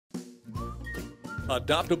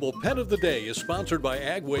Adoptable Pet of the Day is sponsored by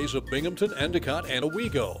Agways of Binghamton, Endicott, and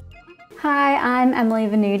Owego. Hi, I'm Emily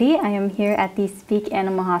Venuti. I am here at the Speak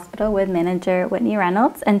Animal Hospital with manager Whitney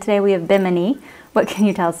Reynolds, and today we have Bimini. What can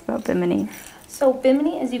you tell us about Bimini? So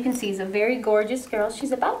Bimini, as you can see, is a very gorgeous girl.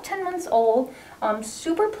 She's about 10 months old,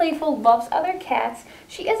 super playful, loves other cats.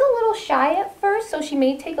 She is a little shy at first, so she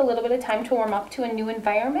may take a little bit of time to warm up to a new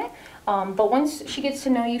environment. But once she gets to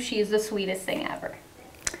know you, she is the sweetest thing ever.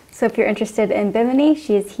 So if you're interested in Bimini,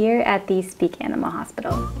 she is here at the Speak Animal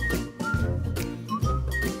Hospital.